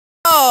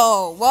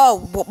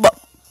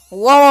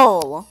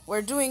whoa,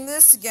 we're doing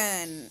this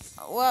again.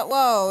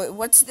 Whoa,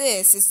 what's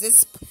this? Is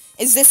this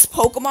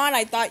Pokemon?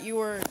 I thought you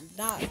were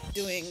not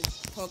doing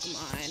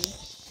Pokemon.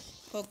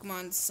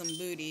 Pokemon's some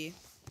booty.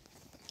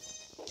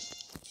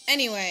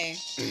 Anyway,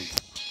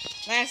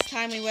 last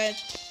time we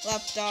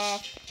left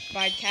off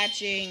by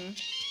catching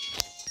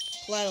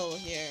Flettle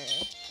here,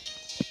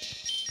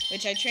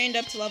 which I trained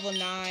up to level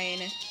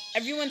 9.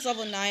 Everyone's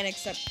level 9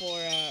 except for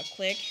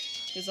Click,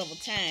 who's level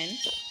 10.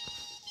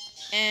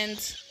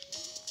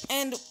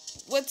 And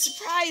what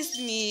surprised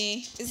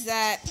me is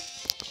that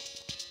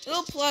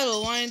little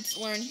Flettle wanted to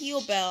learn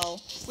Heal Bell,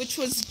 which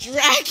was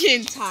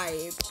Dragon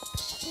type,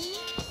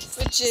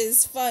 which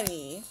is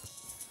funny.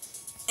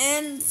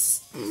 And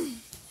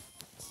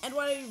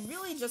what I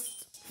really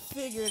just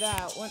figured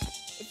out,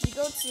 if you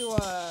go to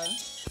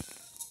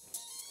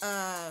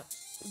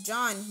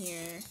John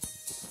here,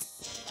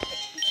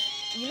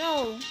 you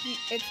know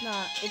it's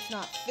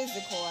not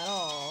physical at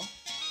all.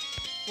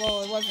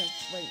 Well, it wasn't.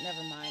 Wait,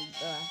 never mind.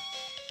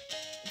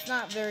 It's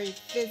not very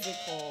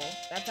physical.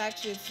 That's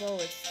actually its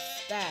lowest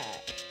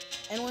stat.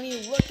 And when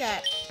you look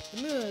at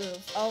the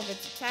moves, all of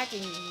its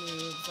attacking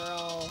moves are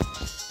all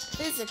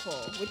physical,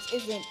 which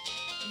isn't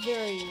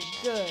very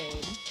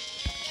good.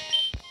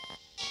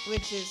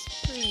 Which is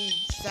pretty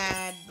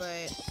sad,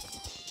 but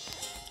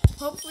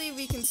hopefully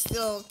we can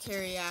still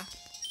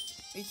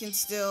we can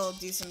still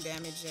do some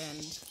damage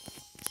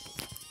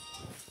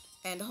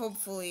and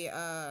hopefully,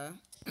 I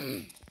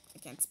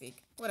can't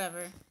speak.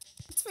 Whatever.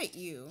 Let's fight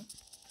you.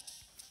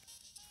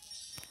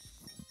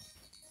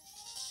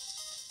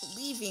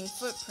 Leaving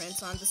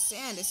footprints on the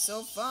sand is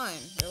so fun.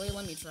 Really?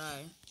 Let me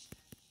try.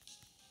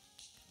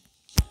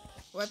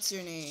 What's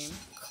your name?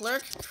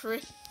 Clerk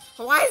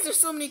Why is there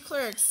so many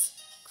clerks?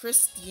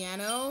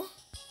 Cristiano?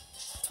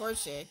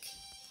 Torchic.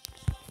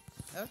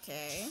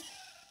 Okay.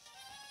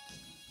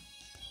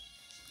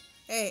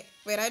 Hey,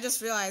 wait, I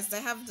just realized I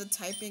have the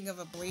typing of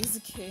a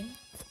Blaziken.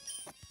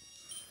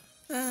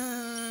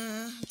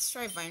 Let's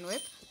try Vine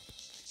Whip.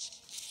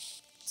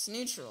 It's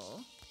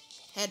neutral.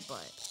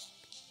 Headbutt.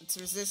 It's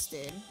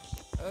resisted.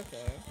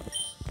 Okay.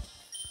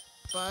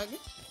 Bug.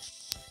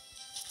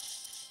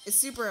 It's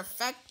super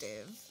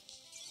effective.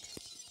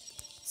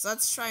 So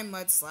let's try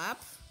Mud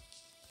Slap.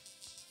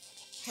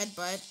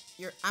 Headbutt.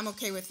 I'm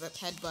okay with the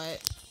headbutt.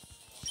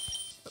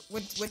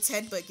 What's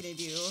headbutt gonna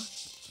do?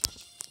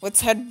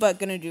 What's headbutt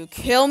gonna do?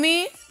 Kill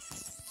me?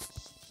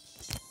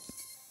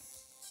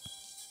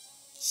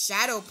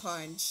 Shadow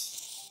Punch.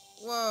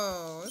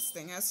 Whoa, this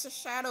thing has a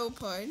Shadow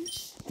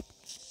Punch.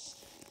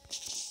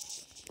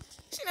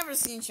 I've never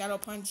seen Shadow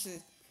Punch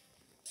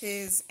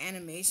his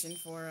animation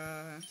for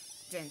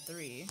Gen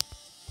 3.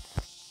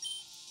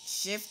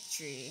 Shift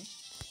Tree.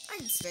 I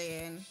can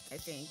stay in, I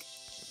think.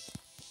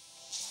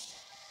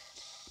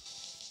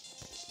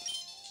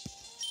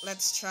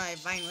 Let's try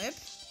Vine Whip.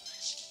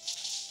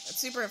 That's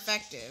super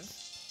effective.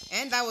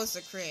 And that was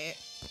a crit.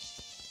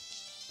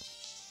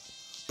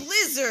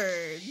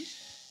 Blizzard!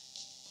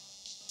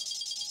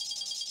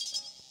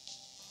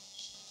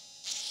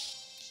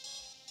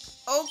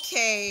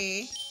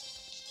 Okay.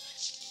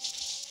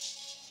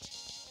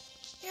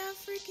 Yeah,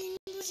 freaking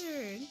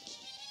Blizzard.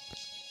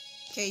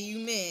 Okay, you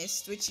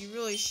missed, which you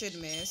really should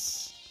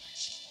miss.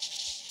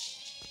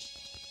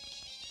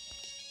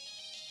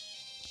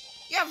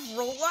 You have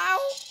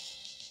rollout?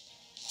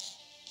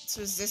 It's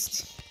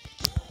resisting.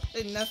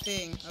 Did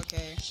nothing.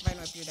 Okay, Vine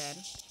Whip, you're dead.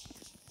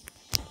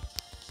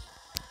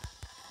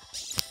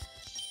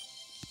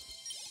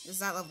 Does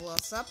that level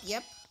us up?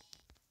 Yep.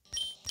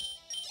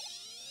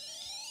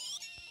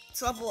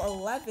 It's level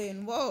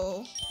 11.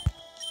 Whoa.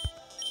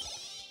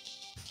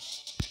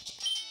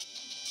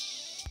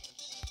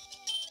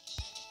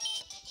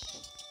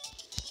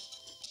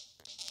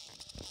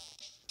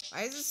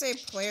 Why does it say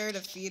player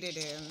defeated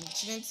him? It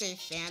shouldn't say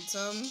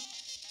Phantom.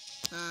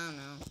 I don't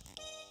know.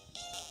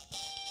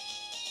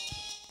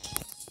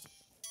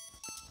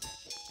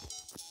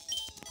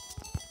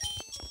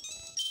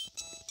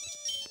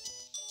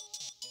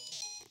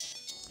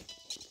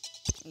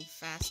 Let me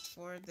fast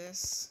forward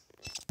this.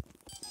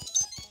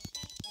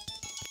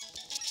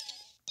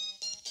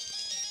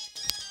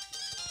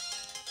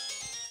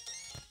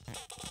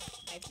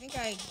 I think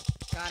I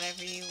got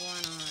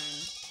everyone on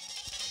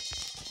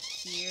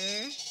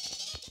here.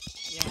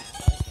 Yeah,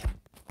 okay.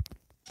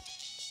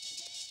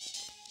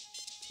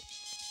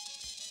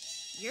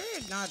 You're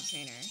not a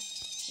trainer.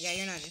 Yeah,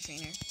 you're not a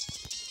trainer.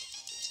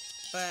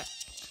 But,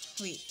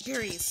 wait,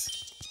 berries.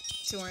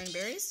 2 orange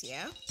berries?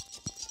 Yeah.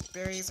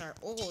 Berries are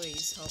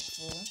always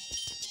helpful.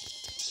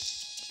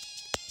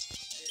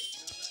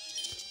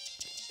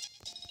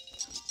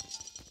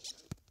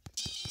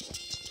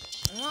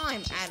 Well,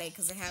 I'm at it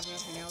because I have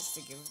nothing else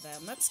to give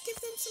them. Let's give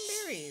them some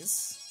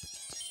berries.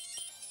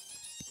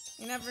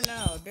 You never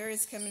know.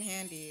 Berries come in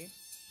handy.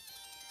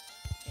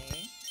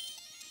 Okay.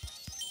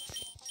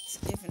 Let's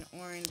give an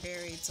orange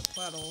berry to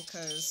Puddle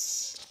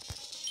because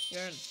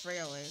you're the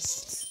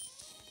frailest.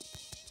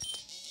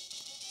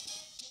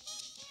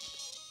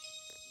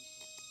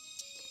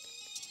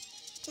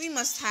 We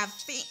must have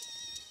faith.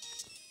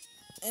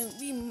 And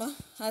we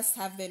must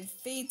have been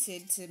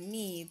fated to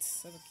meet.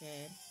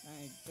 Okay,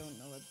 I don't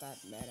know what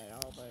that meant at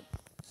all, but...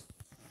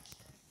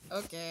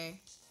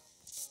 Okay.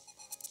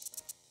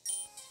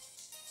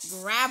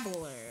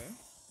 Grappler.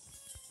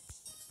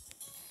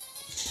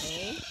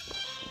 Okay.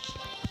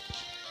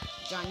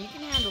 John, you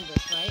can handle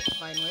this, right?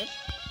 Vine Whip.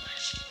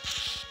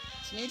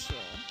 It's neutral.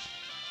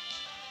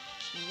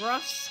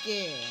 Rough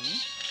Skin.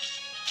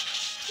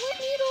 Twin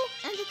Needle!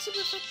 And it's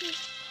super effective.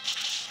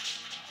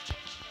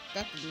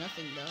 That did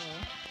nothing, though.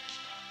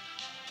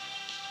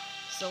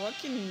 So what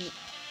can...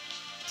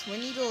 Twin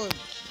Needle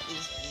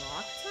is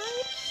rock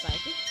type?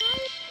 Psychic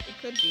type? It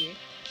could be.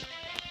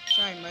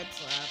 Try Mud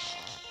Slap.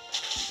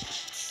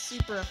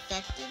 Super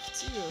effective,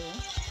 too.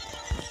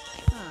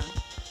 Huh.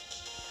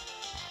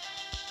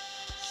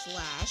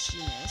 Slash,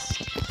 you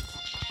missed.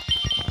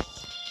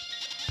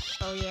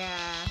 Oh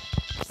yeah.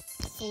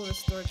 Full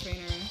Restore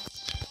Trainer.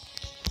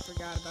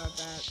 Forgot about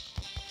that.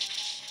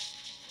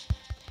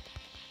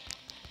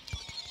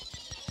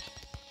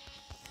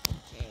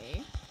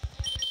 Okay.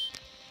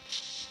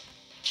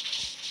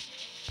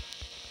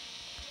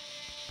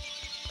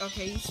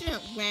 Okay, you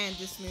shouldn't land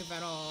this move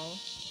at all.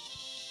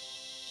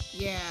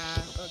 Yeah,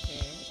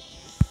 okay.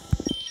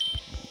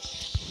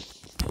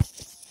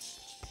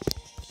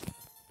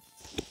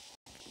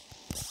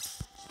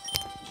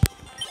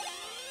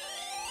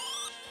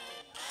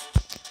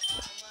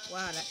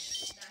 Wow,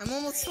 I'm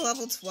almost to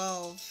level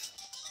 12.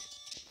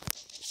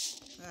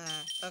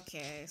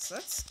 Okay, so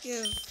let's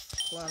give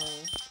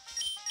Fluddle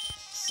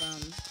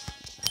some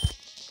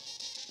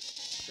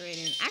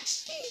grading.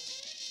 Actually,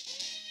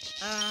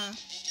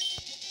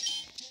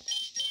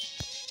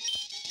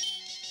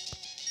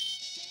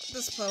 what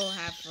does Fluddle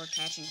have for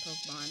catching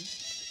Pokemon?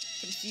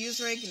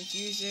 Confuse Ray,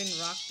 Confusion,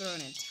 Rock Throw,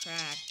 and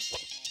Attract.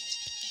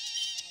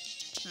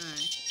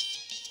 Huh.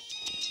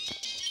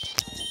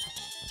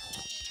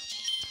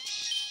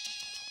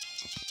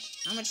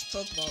 How much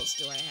Pokeballs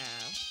do I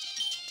have?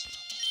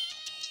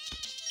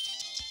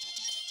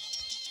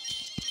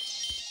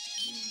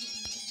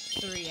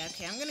 3.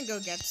 Okay, I'm gonna go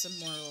get some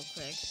more real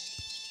quick.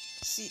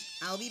 See,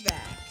 I'll be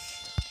back.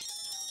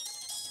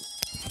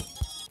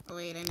 Oh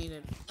wait, I need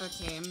it.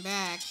 Okay, I'm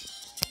back.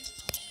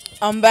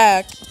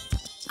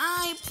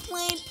 I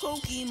played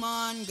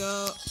Pokemon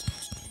Go.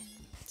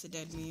 It's a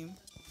dead meme.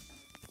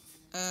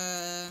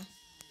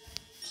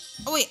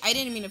 Oh wait, I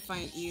didn't mean to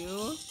fight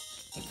you.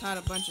 I caught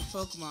a bunch of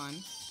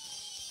Pokemon.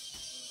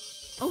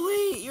 Oh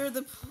wait, you're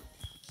the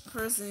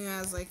person who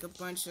has like a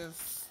bunch of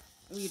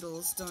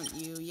Weedles, don't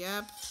you?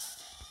 Yep.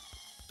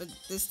 But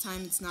this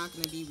time it's not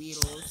gonna be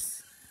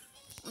Weedles.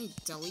 Oh,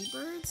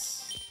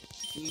 Delibirds?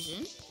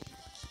 Fusion.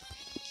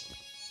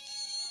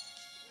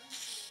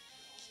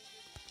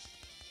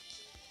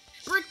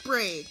 Brick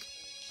Break!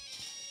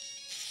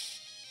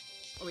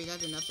 Oh wait, that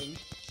did nothing.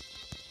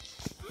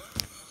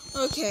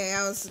 Okay,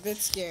 I was a bit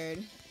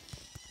scared.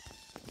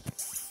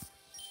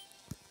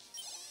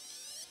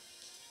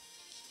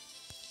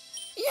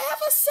 You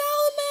have a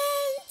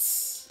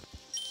Salamence!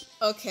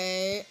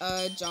 Okay,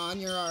 John,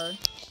 you're our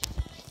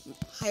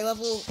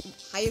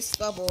highest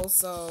level,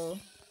 so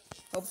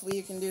hopefully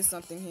you can do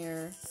something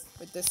here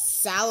with this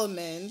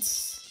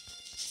Salamence.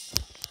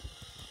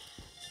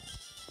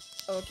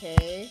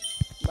 Okay,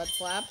 Mud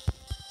Slap.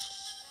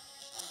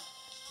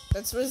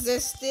 That's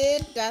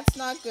resisted. That's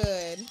not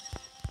good.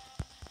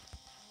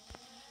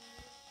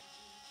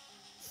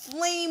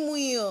 Flame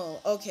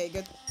Wheel. Okay,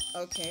 good.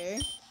 Okay.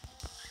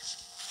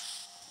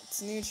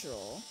 It's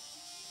neutral.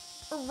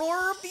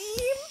 Aurora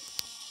Beam.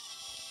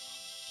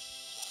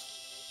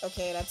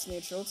 Okay, that's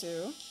neutral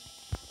too.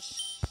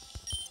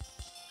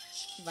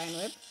 Vine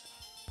Whip.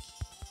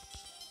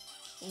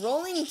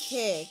 Rolling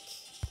Kick.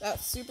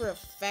 That's super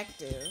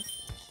effective.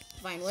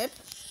 Vine Whip.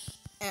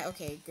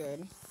 Okay,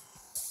 good.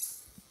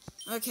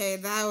 Okay,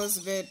 that was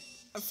a bit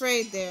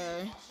afraid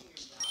there.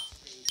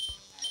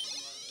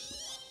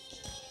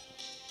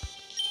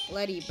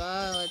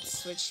 Ladybug,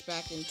 let's switch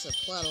back into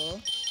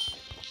Pluddle.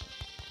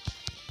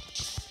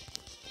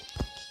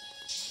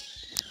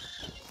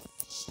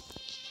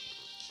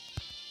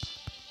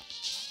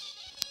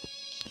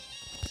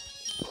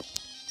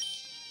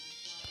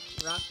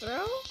 Rock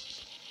Throw?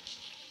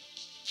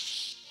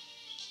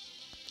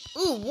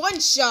 Ooh, one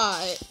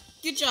shot!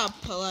 Good job,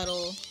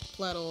 Pluddle.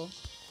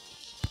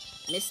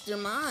 Mr.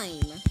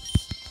 Mime.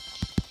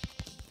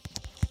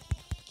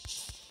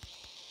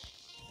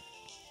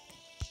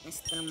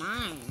 Mr.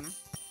 Mime.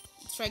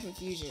 Let's try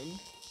Confusion.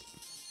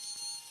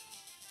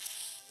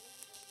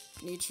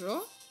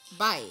 Neutral.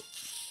 Bite.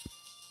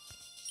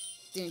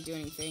 Didn't do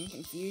anything.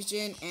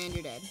 Confusion, and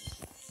you're dead.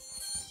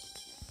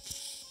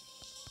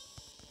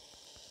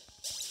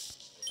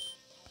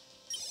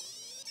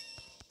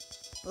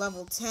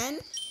 Level 10.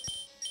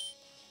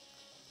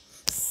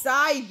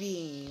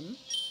 Psybeam.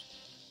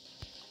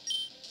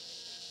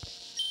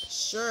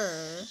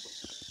 Sure.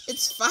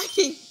 It's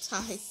fighting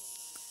type.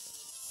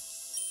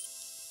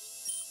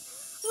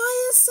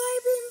 Why is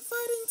Psybeam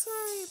fighting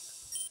type?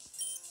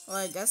 Well,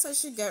 I guess I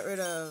should get rid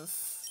of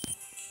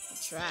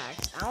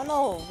Attract. I don't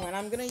know when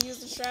I'm gonna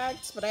use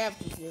Attract, but I have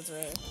Confuse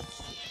Ray.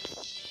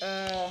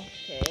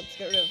 Okay, let's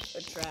get rid of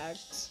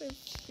attract. I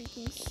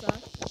freaking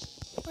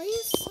suck. Are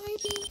you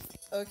sliding?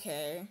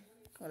 Okay,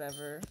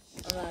 whatever.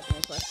 I'm not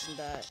gonna question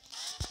that.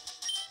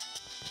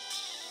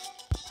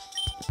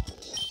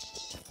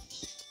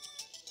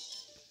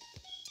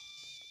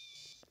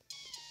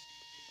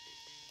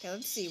 Okay,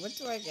 let's see. What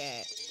do I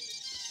get?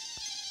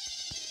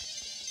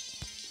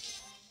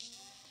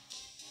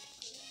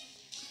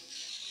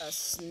 A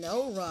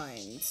snow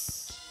runs.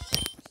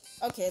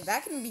 Okay,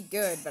 that can be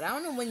good, but I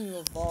don't know when you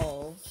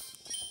evolve.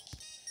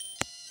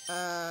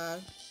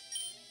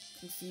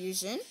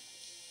 Confusion.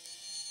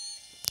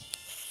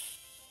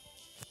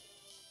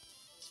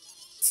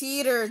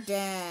 Teeter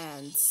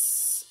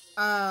dance.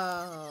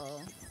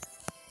 Oh.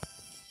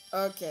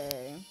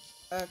 Okay.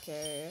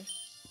 Okay.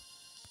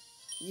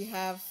 You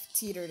have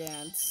teeter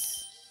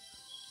dance.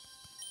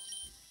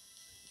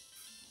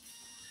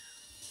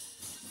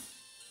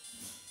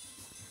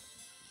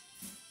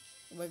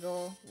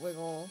 Wiggle,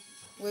 wiggle,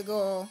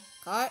 wiggle.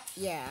 Caught?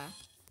 Yeah.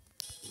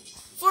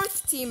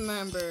 Fourth team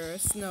member,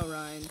 Snow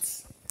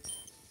Runs.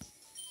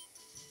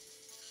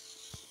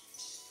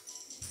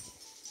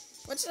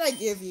 What should I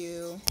give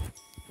you?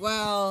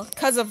 Well,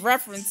 because of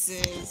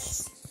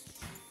references.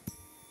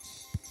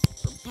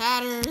 For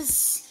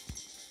patterns,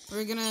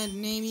 we're gonna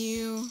name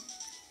you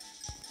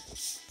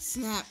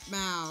Snap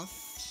Mouth.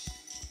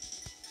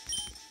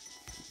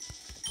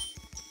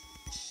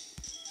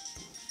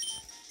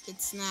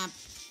 It's Snap.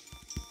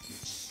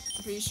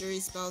 I'm pretty sure he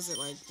spells it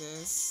like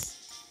this.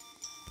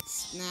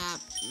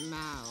 Snap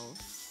Mouth.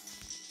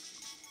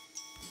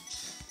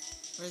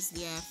 Where's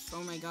the F?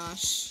 Oh my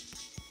gosh.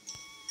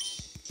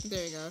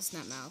 There you go,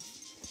 Snap Mouth.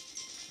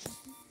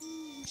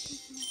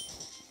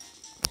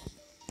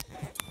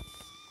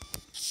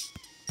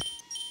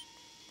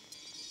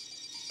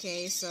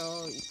 Okay,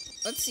 so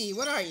let's see,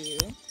 what are you?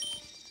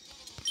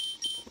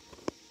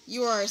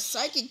 You are a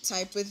psychic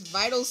type with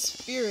vital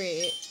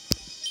spirit.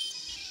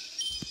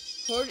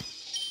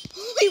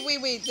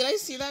 Wait, did I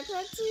see that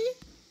correctly?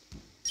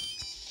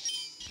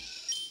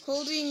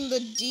 Holding the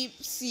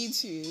deep sea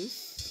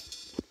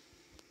tooth.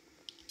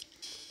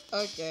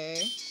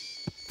 Okay.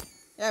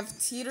 You have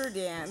teeter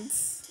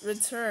dance,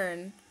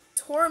 return,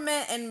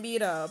 torment, and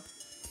beat up.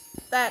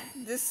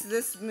 This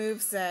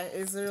moveset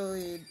is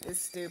literally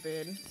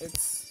stupid.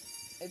 It's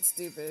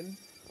stupid.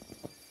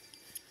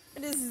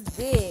 What is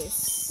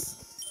this?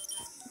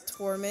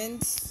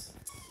 Torment.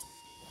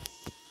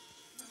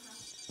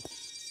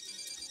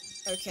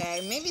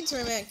 Okay, maybe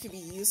torment could be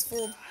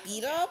useful.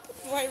 Beat up?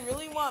 Do I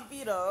really want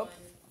beat up?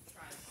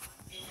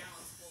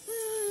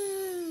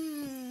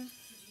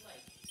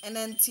 And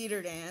then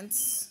teeter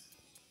dance.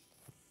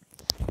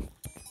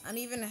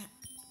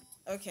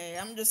 Okay,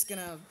 I'm just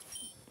gonna.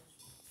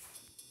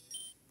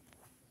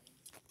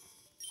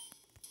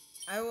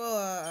 I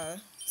will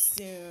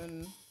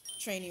soon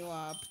train you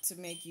up to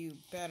make you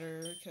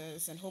better,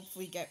 and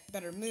hopefully get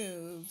better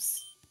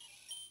moves.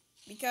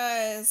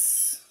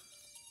 Because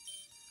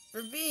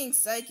for being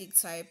psychic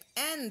type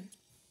and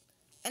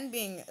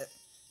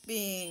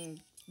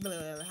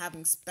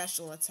having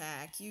special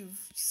attack, you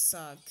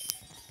suck.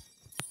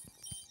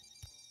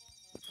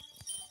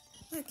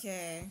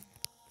 Okay,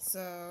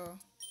 so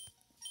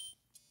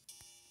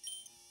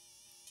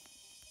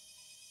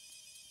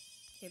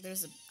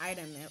there's an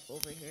item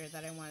over here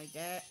that I want to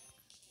get.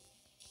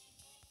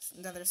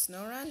 Another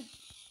snow run.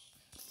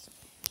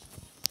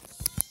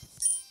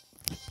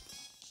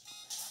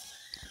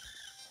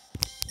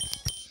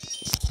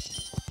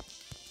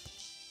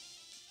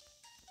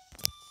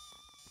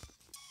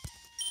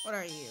 What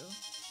are you?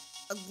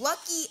 A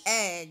lucky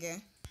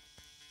egg.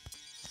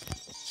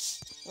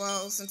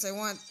 Well, since I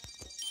want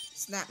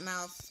Snap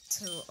Mouth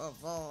to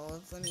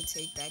evolve, let me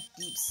take that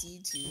deep sea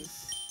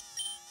tooth.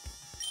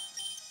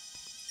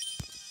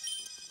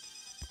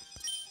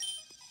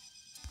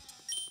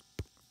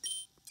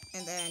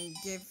 And then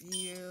give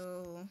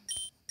you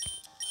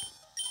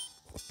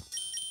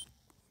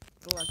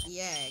the lucky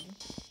egg.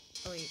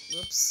 Oh wait,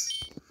 whoops.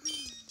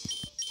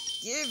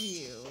 Give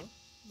you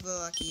the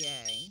lucky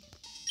egg.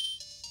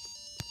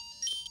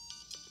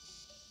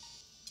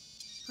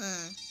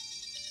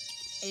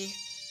 A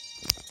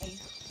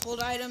hold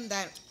item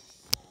that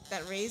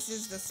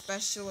raises the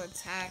special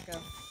attack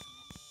of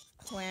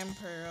Clam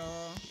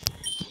Pearl.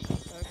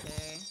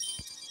 Okay.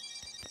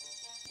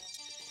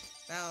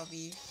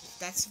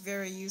 That's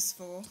very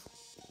useful.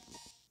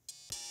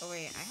 Oh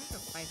wait, I have to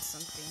fight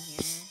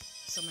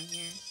someone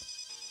here.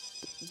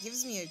 He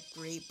gives me a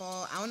great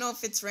ball. I don't know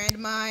if it's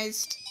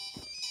randomized.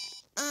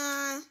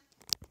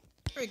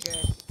 Very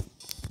good.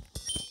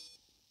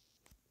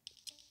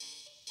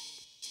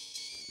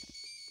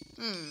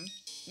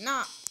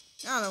 Not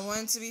the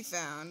one to be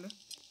found.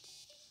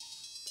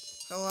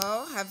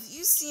 Hello? Have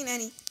you seen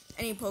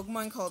any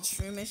Pokemon called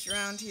Shroomish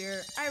around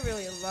here? I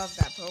really love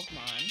that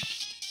Pokemon.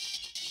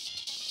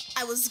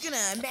 I was gonna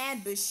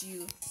ambush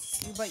you,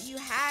 but you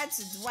had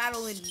to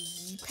dwaddle in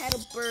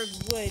Petalburg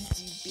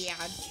Woods, you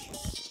bitch.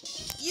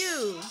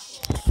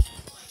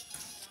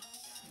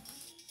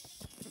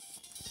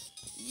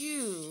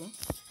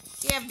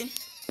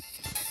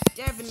 You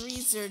Devin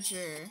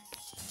researcher.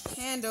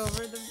 Hand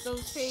over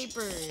those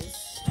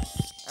papers.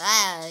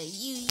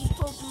 You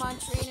Pokemon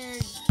trainer,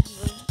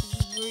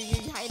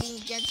 you're hiding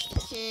against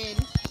the kid.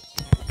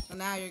 Well,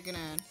 now you're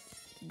gonna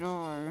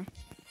door.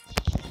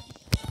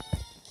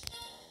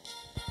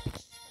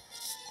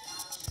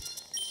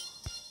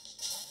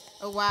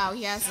 Oh wow,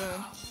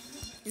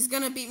 he's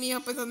gonna beat me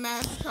up with a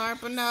math card,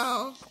 but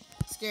no.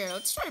 Scared.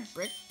 Let's try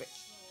brick.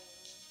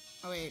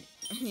 Oh wait,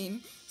 I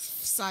mean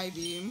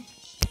Psybeam.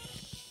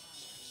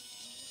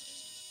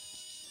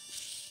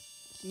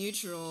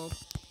 Neutral.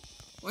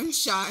 One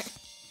shot.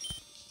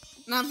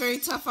 Not very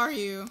tough, are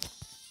you?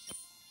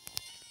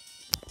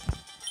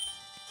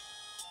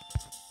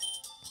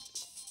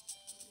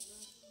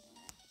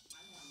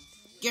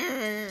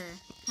 Grr.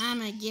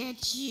 I'ma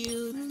get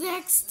you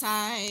next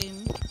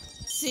time.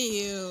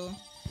 See you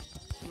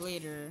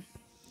later.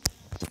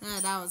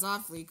 That was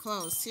awfully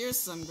close. Here's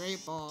some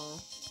Great Ball.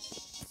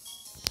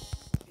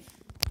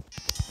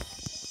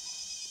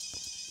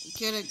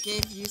 Could have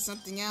gave you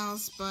something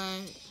else,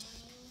 but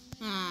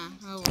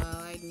oh well,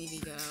 I need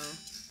to go.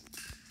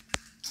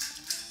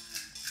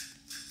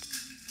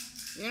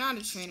 You're not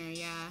a trainer,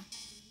 yeah.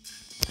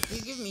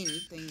 You give me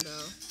anything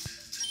though.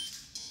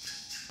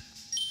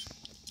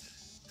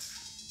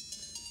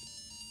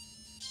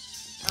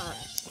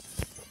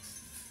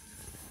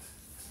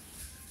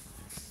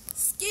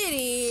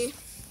 Skitty!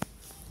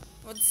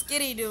 What's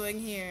Skitty doing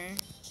here?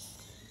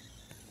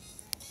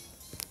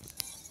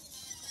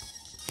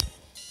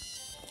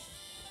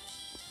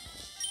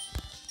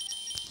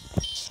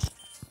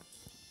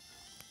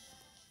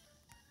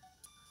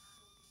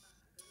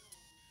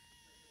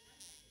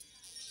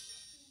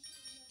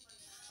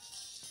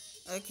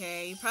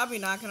 Okay, you're probably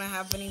not gonna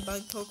have any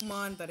bug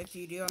Pokemon, but if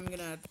you do, I'm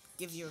gonna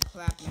give you a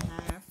clap and a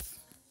half.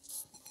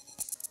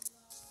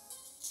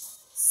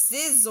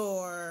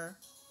 Scizor!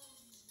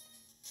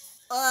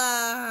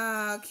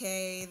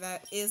 Okay,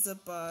 that is a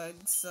bug,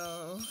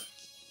 so...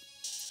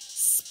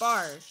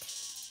 Spark.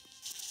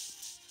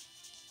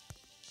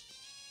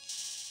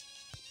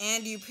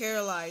 And you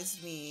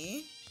paralyzed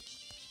me.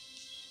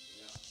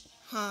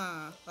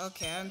 Huh,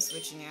 okay, I'm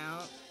switching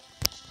out.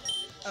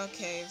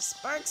 Okay,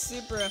 Spark's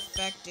super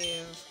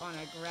effective on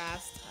a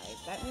grass type.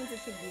 That means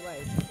it could be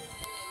like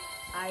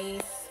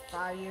ice,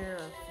 fire,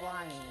 or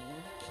flying.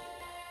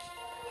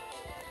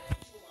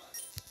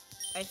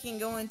 I can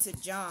go into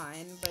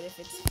John, but if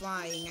it's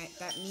flying,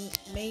 that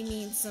may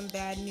mean some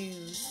bad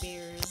news,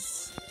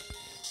 bears.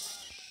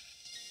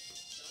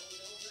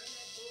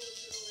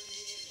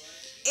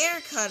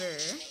 Air Cutter.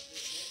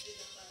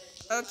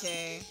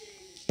 Okay.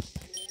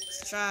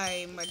 Let's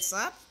try Mud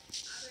Slap.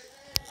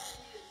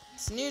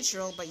 It's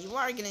neutral, but you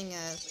are getting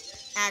a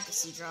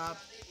accuracy drop.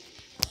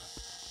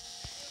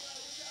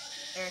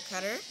 Air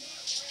Cutter.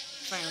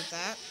 Fine with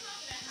that.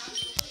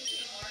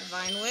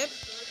 Vine Whip.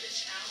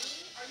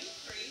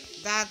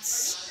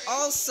 That's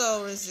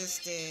also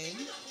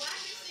resisted.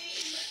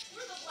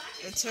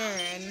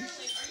 Return.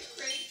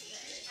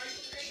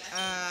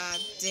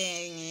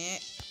 Dang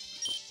it.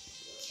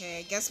 Okay,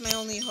 I guess my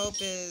only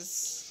hope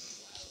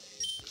is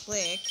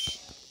Click.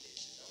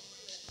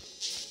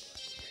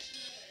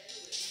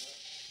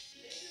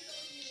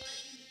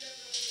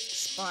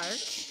 Spark.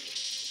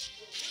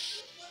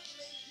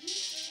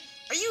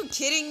 Are you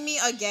kidding me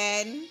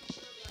again?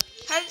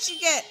 How did you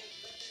get...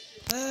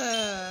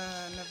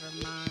 never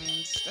mind.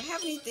 Do I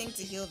have anything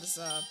to heal this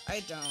up?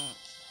 I don't.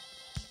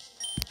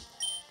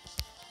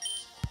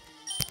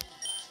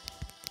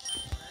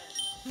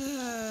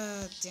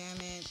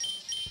 Damn it.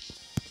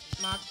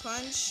 Mach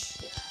Punch.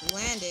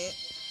 Land it.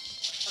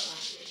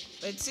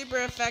 But it's super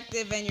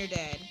effective and you're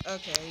dead.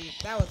 Okay,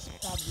 that was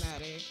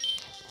problematic.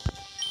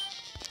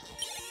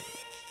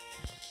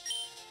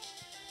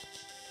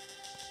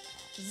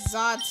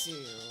 Zatsu.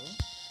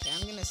 Okay,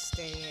 I'm gonna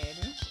stay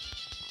in.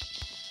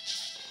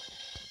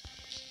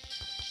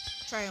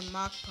 Try a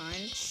Mach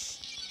Punch.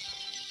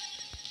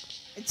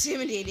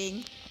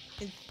 Intimidating.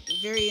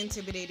 Very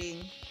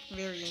intimidating.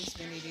 Very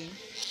intimidating.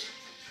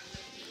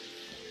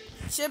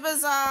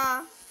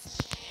 Shibaza!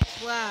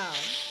 Wow.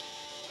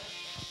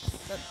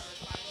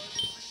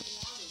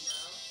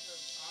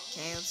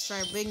 Okay, let's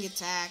try Wing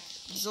Attack.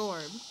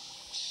 Absorb.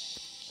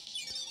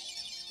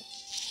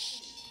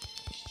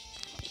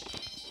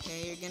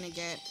 Okay, you're gonna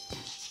get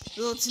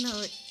little to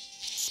no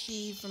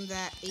speed from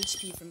that,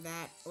 HP from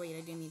that. Oh, wait,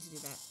 I didn't need to do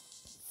that.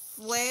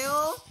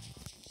 Flail?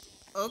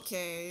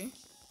 Okay.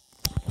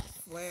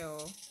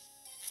 Flail.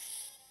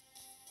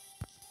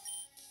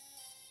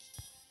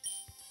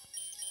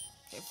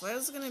 Okay,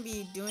 Flail's gonna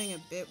be doing a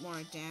bit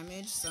more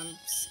damage, so I'm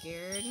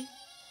scared.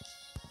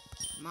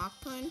 Mach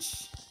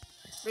Punch?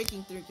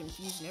 Breaking through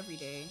confusion every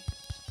day.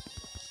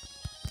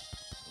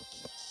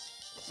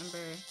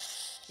 Remember,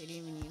 they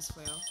didn't even use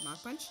Flail.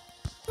 Mach Punch?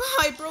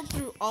 I broke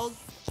through all...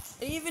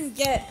 I didn't even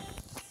get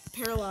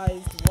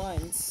paralyzed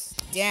once.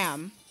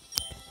 Damn.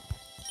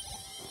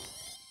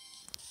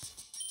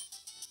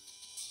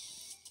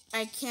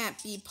 I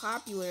can't be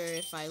popular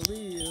if I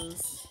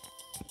lose.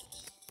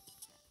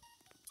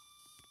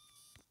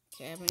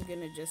 Okay, I'm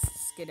gonna just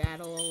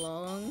skedaddle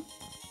along.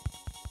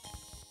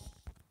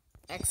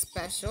 X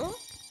special.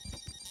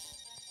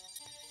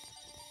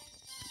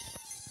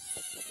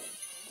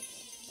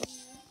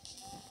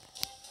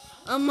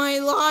 A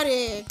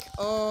melodic.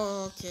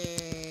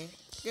 Okay.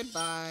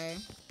 Goodbye.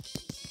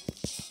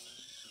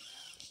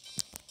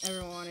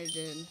 Never wanted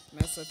to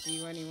mess with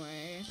you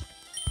anyway.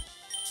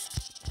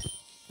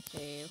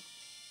 Okay.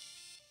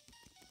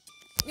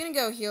 I'm gonna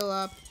go heal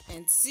up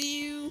and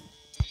see you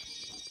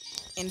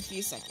in a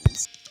few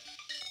seconds.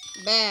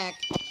 Back.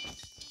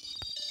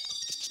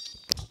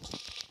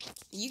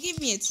 You give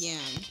me a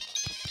TM.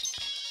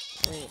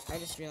 Wait, I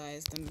just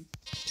realized I'm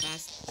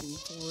fast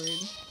forward.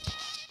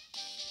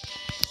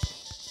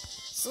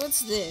 So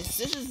what's this?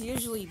 This is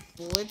usually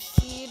bullet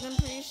seed, I'm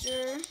pretty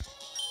sure.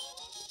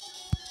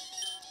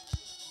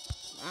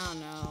 I don't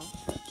know.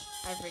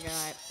 I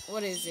forgot.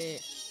 What is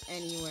it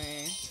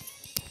anyway?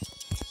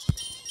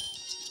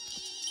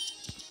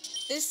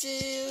 This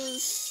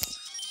is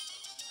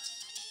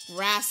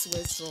brass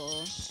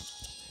whistle.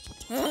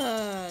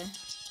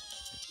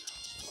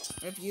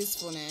 Rip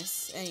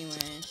usefulness.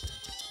 Anyway.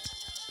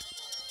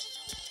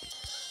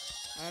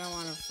 I don't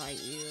want to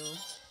fight you.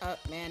 Oh,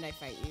 man, I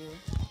fight you.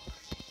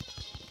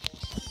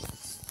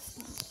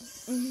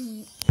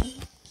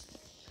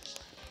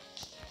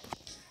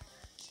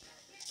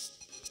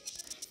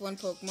 One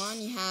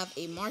Pokemon, you have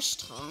a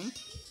Marshtomp.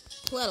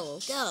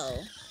 Tweddle,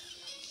 go.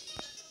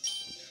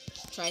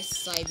 Try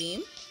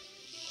Psybeam.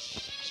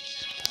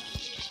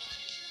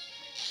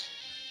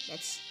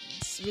 That's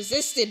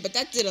resisted, but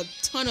that did a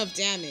ton of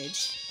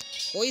damage.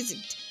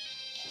 Poisoned.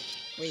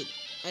 Wait,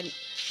 what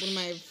am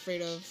I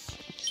afraid of?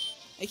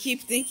 I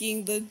keep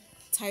thinking the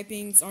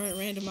typings aren't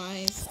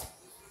randomized.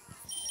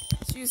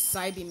 Let's use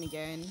Psybeam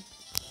again.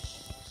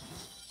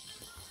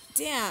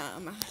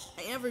 Damn,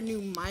 I never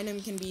knew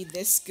Minun can be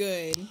this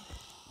good.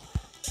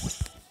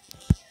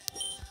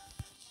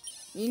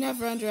 You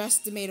never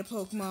underestimate a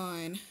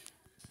Pokemon.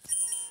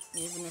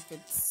 Even if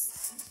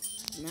it's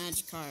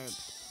Magikarp.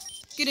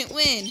 Couldn't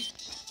win.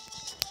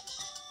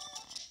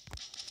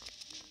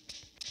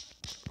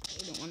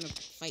 I don't want to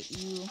fight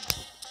you.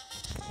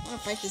 I want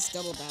to fight this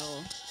double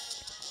battle.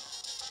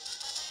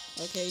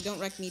 Okay, don't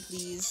wreck me,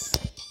 please.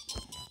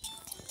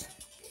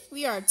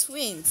 We are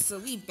twins, so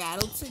we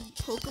battle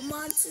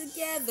Pokemon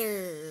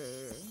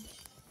together.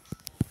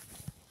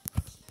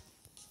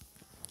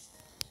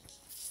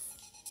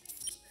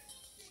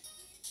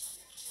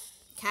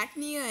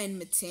 Cacnea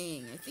and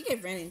Matang. I think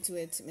I've ran into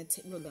it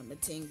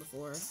Matang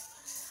before.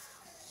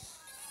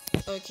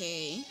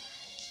 Okay.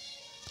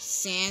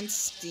 Sand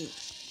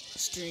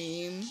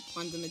Stream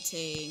on the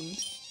Matang.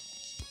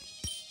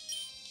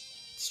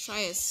 Let's try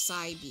a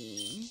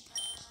Psybeam.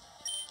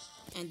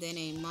 And then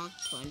a Mach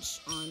Punch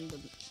on the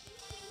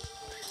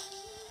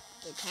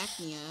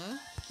Cacnea.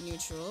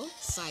 Neutral.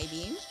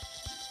 Psybeam.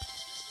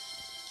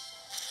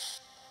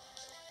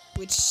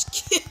 Which...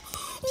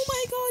 oh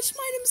my gosh,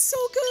 Minun's so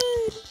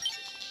good!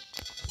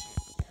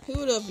 Who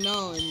would have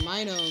known?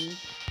 Minun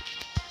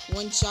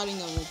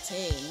one-shotting a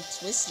Matang.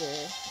 Twister.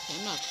 Okay,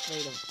 I'm not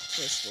afraid of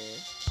Twister.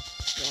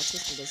 Yeah,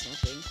 Twister does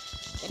nothing.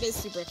 That is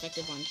super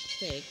effective on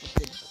Quick. It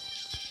did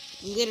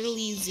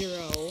literally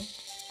 0.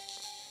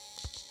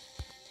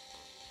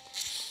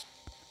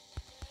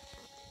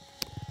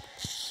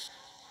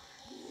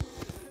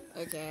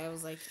 Okay, I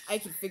was like, I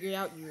can figure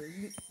out your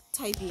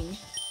typing.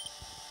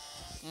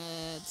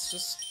 Let's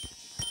just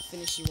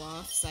finish you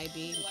off.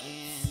 Psybeam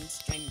and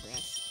Dragon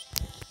Breath.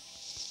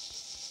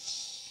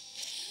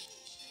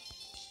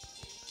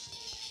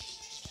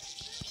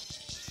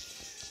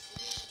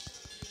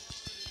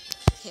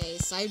 Okay,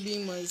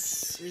 Psybeam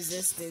was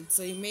resisted,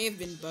 so you may have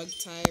been bug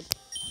type,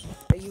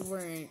 but you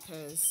weren't,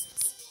 because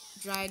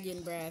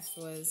Dragon Breath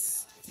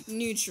was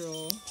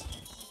neutral.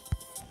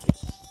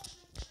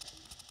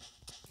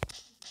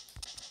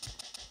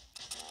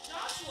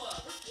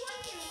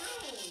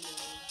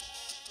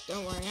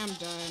 Don't worry, I'm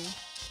done.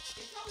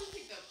 They probably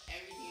picked up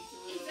everything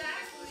too.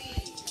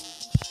 Exactly.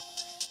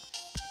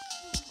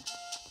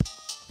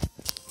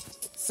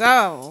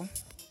 So,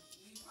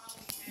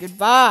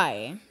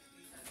 goodbye.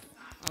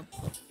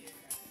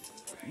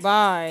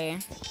 Bye.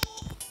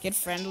 Get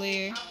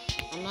friendly.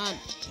 I'm not